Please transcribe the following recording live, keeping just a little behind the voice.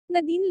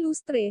Nadine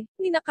Lustre,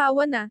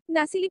 ninakawan na,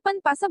 nasilipan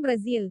pa sa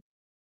Brazil.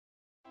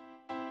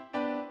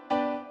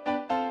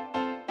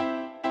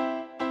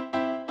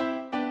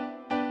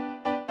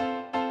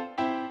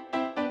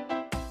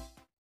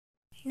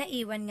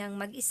 Naiwan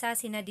ngang mag-isa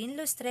si Nadine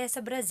Lustre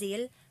sa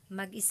Brazil,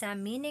 mag-isa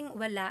meaning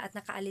wala at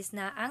nakaalis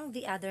na ang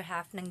the other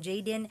half ng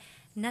Jadine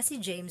na si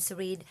James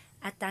Reid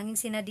at tanging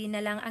si Nadine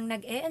na lang ang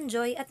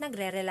nag-e-enjoy at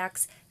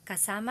nagre-relax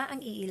kasama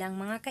ang iilang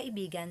mga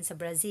kaibigan sa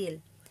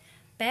Brazil.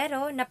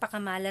 Pero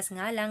napakamalas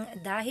nga lang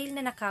dahil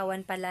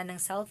nanakawan pala ng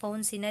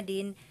cellphone si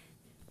Nadine,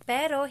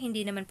 pero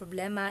hindi naman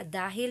problema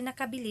dahil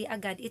nakabili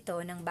agad ito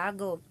ng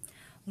bago.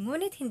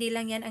 Ngunit hindi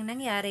lang yan ang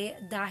nangyari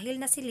dahil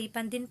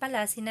nasilipan din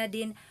pala si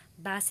Nadine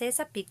base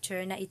sa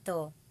picture na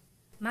ito.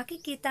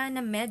 Makikita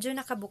na medyo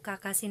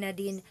nakabukaka si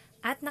Nadine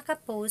at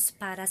nakapose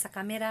para sa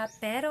kamera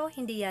pero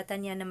hindi yata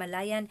niya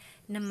namalayan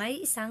na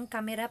may isang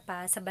kamera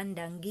pa sa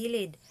bandang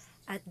gilid.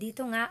 At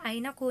dito nga ay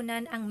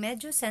nakunan ang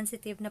medyo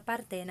sensitive na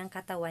parte ng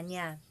katawan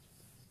niya.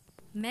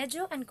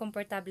 Medyo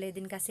uncomfortable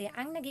din kasi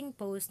ang naging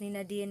pose ni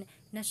Nadine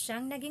na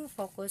siyang naging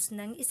focus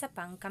ng isa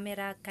pang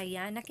kamera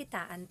kaya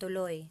nakitaan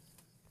tuloy.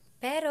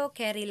 Pero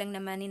carry lang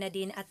naman ni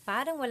Nadine at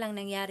parang walang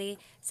nangyari,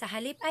 sa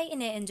halip ay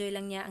ine-enjoy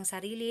lang niya ang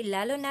sarili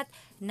lalo na't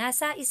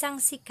nasa isang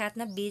sikat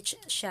na beach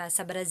siya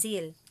sa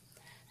Brazil.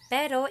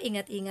 Pero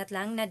ingat-ingat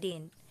lang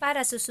Nadine.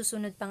 Para sa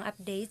susunod pang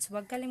updates,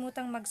 huwag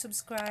kalimutang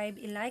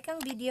mag-subscribe, i-like ang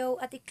video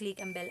at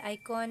i-click ang bell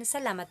icon.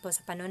 Salamat po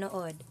sa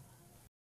panonood.